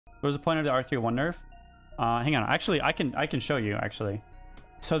What was the point of the R-301 nerf? Hang on. Actually, I can show you actually.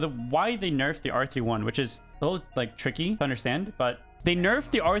 So why they nerfed the R-301, which is a little like tricky to understand, but they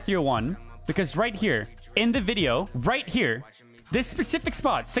nerfed the R-301 because right here in the video, right here, this specific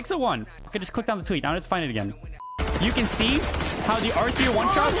spot, 601. I can just click on the tweet. I don't have to find it again. You can see how the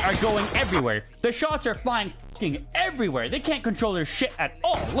R-301 shots are going everywhere. The shots are flying fucking everywhere. They can't control their shit at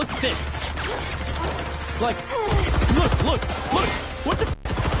all. Look at this. Like, look. What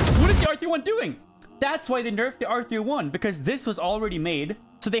is the R-301 doing? That's why they nerfed the R-301, because this was already made.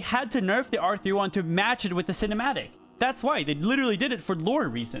 So they had to nerf the R-301 to match it with the cinematic. That's why. They literally did it for lore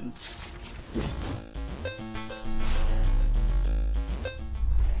reasons.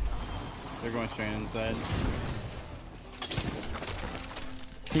 They're going straight inside.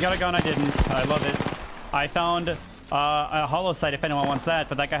 He got a gun, I didn't. I love it. I found a hollow sight if anyone wants that,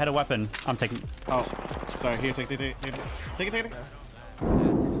 but that guy had a weapon. I'm taking... Oh, sorry. Here, take it.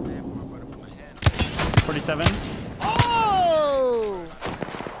 47. Oh!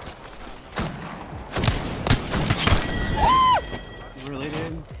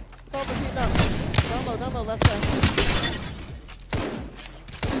 Related. Solve the heat up. Down low, left side.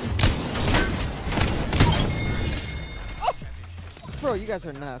 Oh! Bro, you guys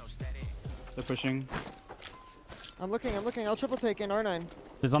are nuts. They're pushing. I'm looking. I'll triple take in R9.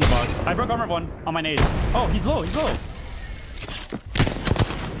 He's on the box. I broke armor one on my nade. Oh, he's low.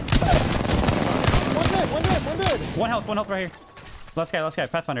 One dead. One health right here. Last guy,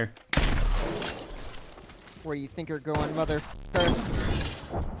 Pathfinder. Where do you think you're going, mother?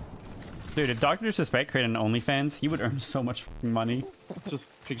 Dude, if Dr. Disrespect created an OnlyFans, he would earn so much money. Just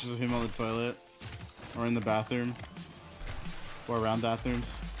pictures of him on the toilet. Or in the bathroom. Or around bathrooms.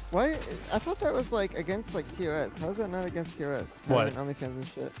 Why? I thought that was like against like TOS. How is that not against TOS? What? OnlyFans and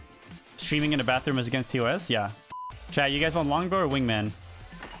shit. Streaming in a bathroom is against TOS? Yeah. Chat, you guys want longbow or wingman?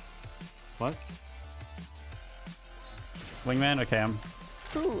 What? Wingman? Okay,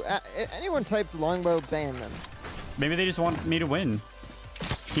 Who? Anyone typed longbow, ban them. maybe they just want me to win.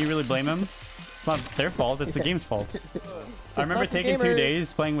 Can you really blame them? It's not their fault, it's the game's fault. I remember taking 2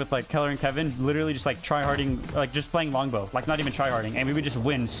 days playing with like Keller and Kevin, literally just like tryharding, like just playing longbow, like not even tryharding, and we would just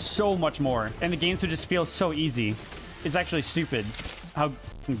win so much more. And the games would just feel so easy. It's actually stupid how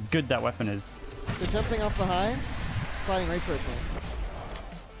good that weapon is. They're jumping off the high, sliding right towards me.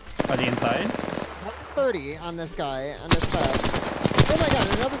 Are they inside? 30 on this guy, on this side. Oh my god,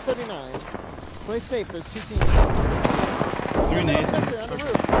 another 39. Play safe, there's 2 teams. 3 nades. On the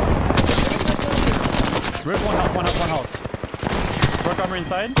roof. Rip, one health. Broke armor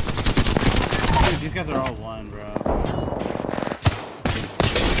inside. Dude, these guys are all one, bro.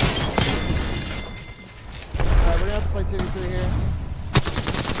 Alright, we're gonna have to play 2v3 here.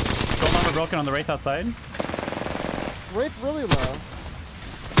 Gold armor broken on the Wraith outside. Wraith really low.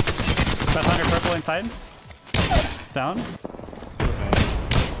 Pathfinder purple inside. Down.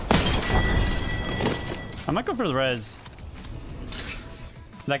 I might go for the res.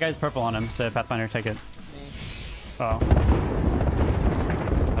 That guy's purple on him. The Pathfinder, take it. Oh.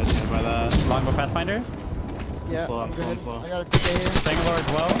 I just hit by that. Longbow Pathfinder. Yeah, Slow I'm up, good. slow. I got a quick A here. Bangalore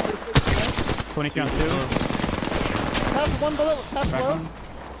as well. 23 on 2. Pass one below, pass Back below. one.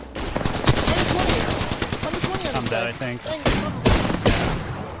 120 on I'm this dead, guy. I think. Dang,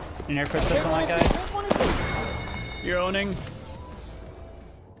 In your footsteps on that guy. You're owning.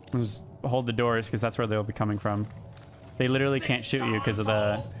 Just hold the doors because that's where they'll be coming from. They literally can't shoot you because of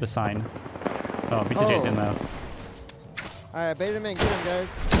the sign. Oh, BCJ's in though. Alright, bait him in, get him, guys.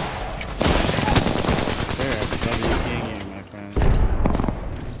 There, that's game, my friend.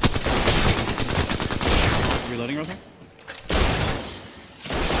 Reloading, Rosa?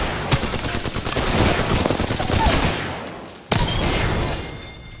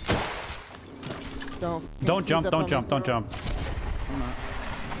 Don't jump. I'm not.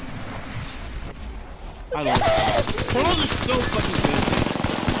 I love it. Promos are so fucking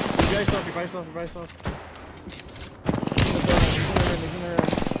good. You buy yourself.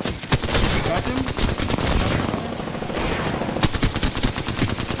 Got him?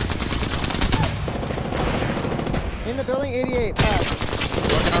 In the building, 88, pass.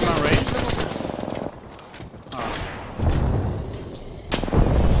 Working on my raid.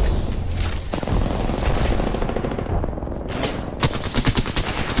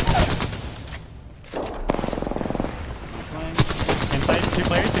 Inside, 2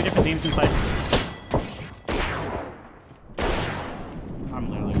 players, 2 different teams inside. I'm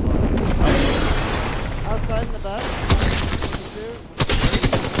literally flying. Outside in the back.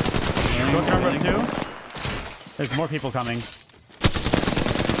 Broken armor 2. There's more people coming.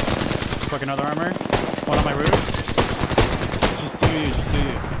 Broke another armor. One on my roof. Just 2 of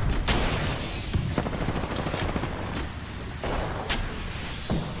you.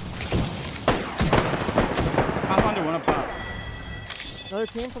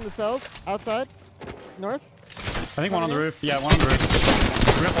 Another team from the cells outside, north. I think one on the roof. Yeah, one on the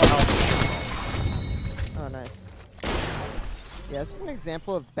roof. Rip one health. Oh, nice. Yeah, it's an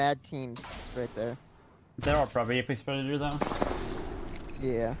example of bad teams right there. They're all probably Apex Predator though.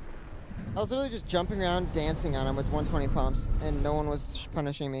 Yeah. I was literally just jumping around, dancing on him with 120 pumps, and no one was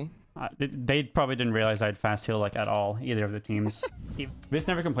punishing me. They probably didn't realize I'd fast heal like at all, either of the teams. This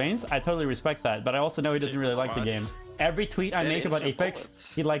never complains. I totally respect that, but I also know he doesn't really like the game. Every tweet I make about Apex,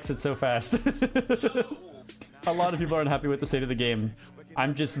 he likes it so fast. A lot of people aren't happy with the state of the game.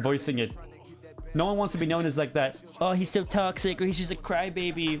 I'm just voicing it. No one wants to be known as like that, oh, he's so toxic, or he's just a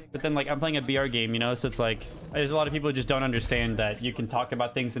crybaby. But then, like, I'm playing a BR game, you know? So it's like, there's a lot of people who just don't understand that you can talk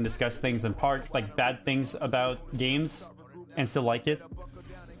about things and discuss things and like, bad things about games and still like it.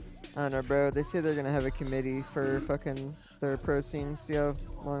 I don't know, bro. They say they're gonna have a committee for fucking their pro scene. See how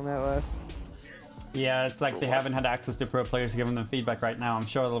long that lasts. Yeah, it's like they haven't had access to pro players giving them feedback right now. I'm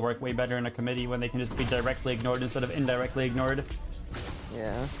sure it'll work way better in a committee when they can just be directly ignored instead of indirectly ignored.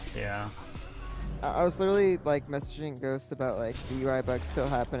 Yeah. Yeah. I was literally like messaging Ghost about like the UI bug still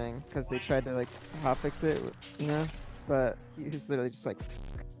happening because they tried to like hotfix it, you know, but he's literally just like.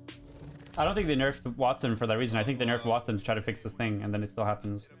 I don't think they nerfed Watson for that reason. I think they nerfed Watson to try to fix the thing, and then it still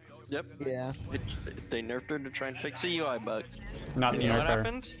happens. Yep. Yeah. They nerfed her to try and fix a UI bug. Not the You know what nerfer.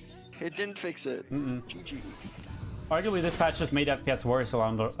 happened? It didn't fix it. GG. Arguably, this patch just made FPS worse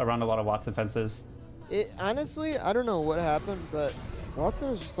around a lot of Watson fences. It honestly, I don't know what happened, but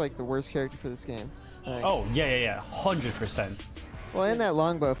Watson is just like the worst character for this game. Like, Oh, yeah. 100%. well, and that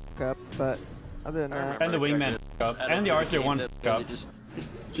longbow up, but other than that, And the wingman up, and the R-301 up,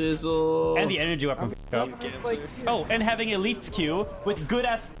 Jizzle. and the energy weapon up. it's like, Oh, and having Elite's queue with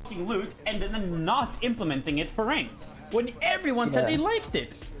good-ass fucking loot, and then not implementing it for ranked. When everyone said Yeah. they liked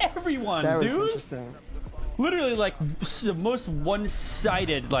it. Everyone, that was dude. interesting. Literally, like, the most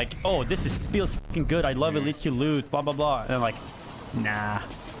one-sided, like, oh, this feels fucking good. I love Elite Q loot, blah, blah, blah. And I'm like, nah.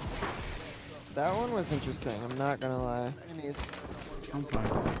 That one was interesting. I'm not gonna lie. I'm fine.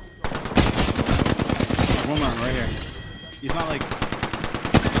 One more right here. He's not like.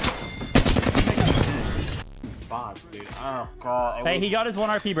 Bots, dude. Oh god. Hey, he got his 1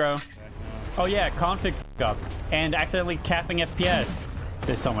 RP, bro. Oh yeah, config up. And accidentally capping FPS.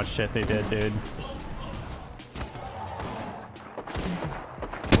 There's so much shit they did, dude.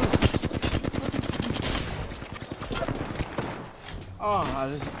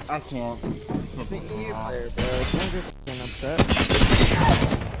 Oh, I can't. The EU player, bro. Don't get fucking upset.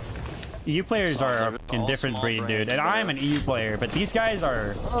 EU players are a fucking all different small breed, brains, dude. And bro. I'm an EU player, but these guys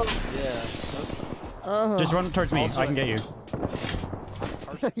are... Yeah. Oh. Just run towards me. I can get you.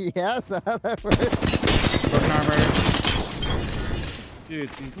 Yeah, that's how that works. Broken armor. Dude,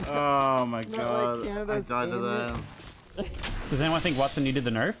 oh my Not like god. I Canada's died to aiming. them. Does anyone think Watson needed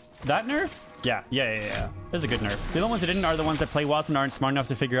the nerf? That nerf? Yeah. This is a good nerf. The only ones that didn't are the ones that play Watson aren't smart enough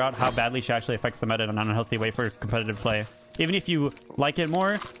to figure out how badly she actually affects the meta in an unhealthy way for competitive play. Even if you like it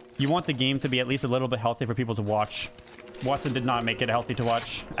more, you want the game to be at least a little bit healthy for people to watch. Watson did not make it healthy to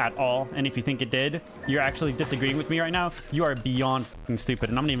watch at all, and if you think it did, you're actually disagreeing with me right now. You are beyond fucking stupid,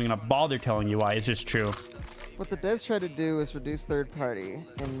 and I'm not even gonna bother telling you why. It's just true. What the devs tried to do was reduce third party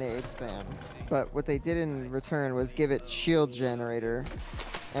in nade spam, but what they did in return was give it shield generator,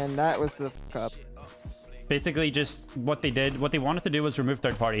 and that was the fuck up. Basically, just what they wanted to do was remove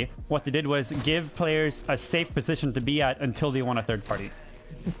third party. What they did was give players a safe position to be at until they want a third party.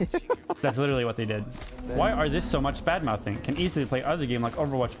 That's literally what they did. Why are this so much bad mouthing? Can easily play other game like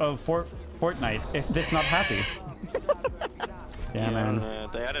Overwatch of Fortnite if this not happy. Yeah, man.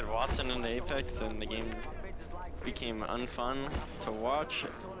 They added Watson into Apex, and the game became unfun to watch.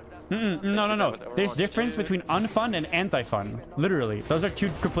 No. There's difference between unfun and anti-fun. Literally. Those are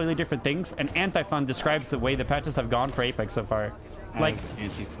two completely different things, and anti-fun describes the way the patches have gone for Apex so far. Like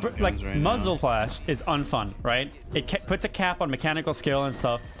muzzle flash is unfun, right? It puts a cap on mechanical skill and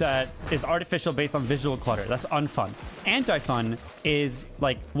stuff that is artificial based on visual clutter. That's unfun. Anti-fun is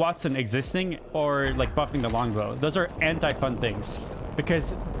like Watson existing or like buffing the longbow. Those are anti-fun things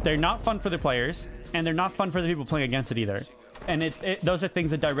because they're not fun for the players and they're not fun for the people playing against it either. And those are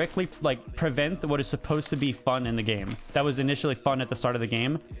things that directly like prevent what is supposed to be fun in the game. That was initially fun at the start of the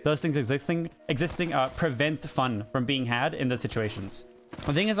game. Those things existing prevent fun from being had in those situations.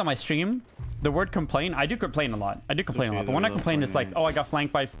 The thing is, on my stream, the word complain, I do complain a lot. But when I complain, it's like, oh, I got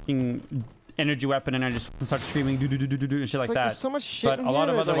flanked by a fucking energy weapon and I just start screaming and shit like that. There's so much shit But in a lot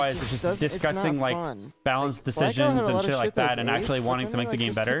here of that, otherwise like, it's just it's discussing not like fun. balanced Blackout had decisions a lot and of shit like that that's and actually AIDS, wanting but to make the then,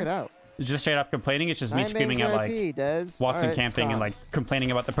 game like, just check it better. out. It's just straight up complaining. It's just me Nine screaming bangs at like RIP, Dez. Watson Alright, camping and stop. like complaining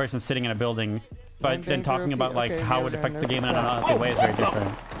about the person sitting in a building but then bangs talking are about OP. like Okay, how yeah, it we're affects the gonna game in nerf another way is very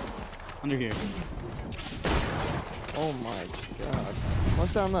different. Under here. Oh my god.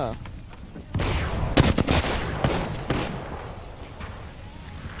 One's down low.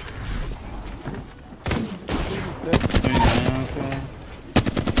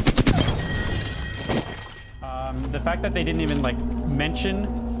 The fact that they didn't even like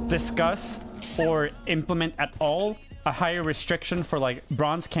mention, discuss, or implement at all a higher restriction for like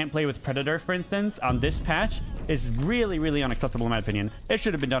bronze can't play with Predator, for instance, on this patch is really, really unacceptable in my opinion. It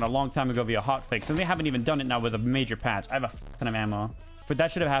should have been done a long time ago via hotfix, and they haven't even done it now with a major patch. I have a ton of ammo, but that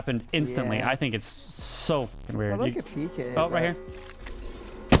should have happened instantly. Yeah. I think it's so fucking weird. I like a PK. Oh, right here.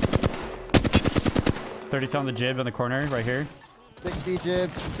 32 on the jib in the corner, right here. 60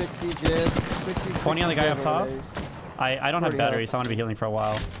 jib, 60 jib, 60 20 on the guy jib up top. over there. I don't have 40 batteries, so I want to be healing for a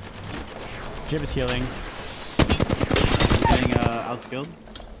while. Jib is healing. Getting outskilled.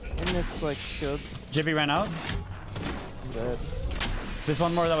 In this like shield. Jibby ran out. I'm dead. There's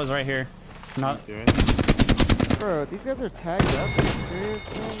one more that was right here. Not. Bro, these guys are tagged up. Are you serious,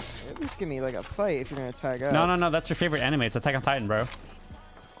 man? At least give me like a fight if you're gonna tag up. No, that's your favorite anime. It's Attack on Titan, bro.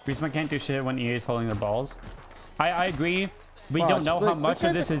 Respawn can't do shit when EA is holding their balls. I agree. We don't know how much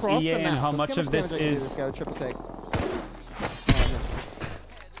of this is EA and how much of this is... This triple take.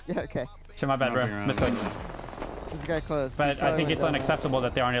 Yeah, okay. Shit, my bad, bro. Misclick. This guy close. But I think it's unacceptable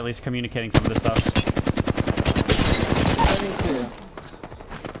that they aren't at least communicating some of this stuff.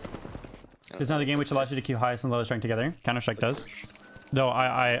 There's another game which allows you to queue highest and lowest rank together. Counter-Strike does. Though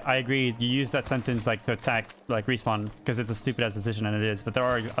I agree, you use that sentence like to attack like Respawn because it's a stupid ass decision, and it is. But there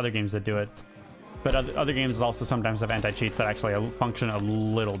are other games that do it. But other games also sometimes have anti-cheats that actually function a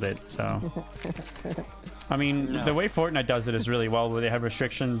little bit. So, I mean, the way Fortnite does it is really well, where they have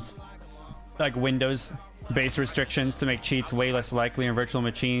restrictions like Windows-based restrictions to make cheats way less likely, and virtual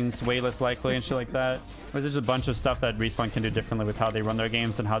machines way less likely, and shit like that. But there's a bunch of stuff that Respawn can do differently with how they run their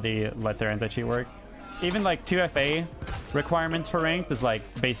games and how they let their anti-cheat work. Even like 2FA requirements for ranked is like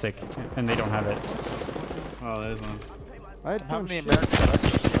basic, and they don't have it. Oh, there's one. I had How some many shit.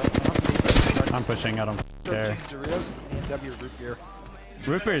 Americans? I'm pushing, I don't care. Doritos and W root beer.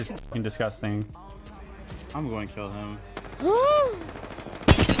 Rooper is fucking disgusting. I'm going to kill him. Woo!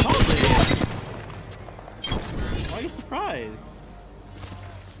 Why are you surprised?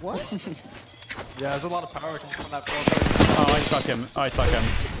 What? Yeah, there's a lot of power coming from that ball. Oh, I fuck him. Oh, I fuck him.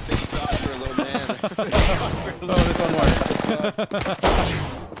 Big shot for a little man. Oh, there's one more.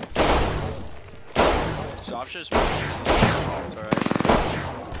 Soft just. Alright.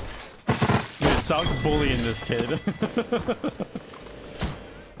 Dude, Sal's bullying this kid.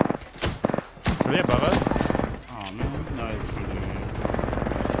 Are they above us? Oh man, no, it's pretty good.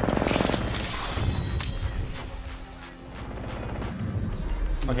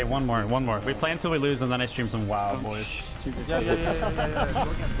 Okay, one more. We play until we lose, and then I stream some WoW, boys. Yeah. Go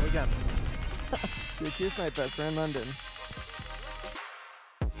again. Dude, here's my best friend London.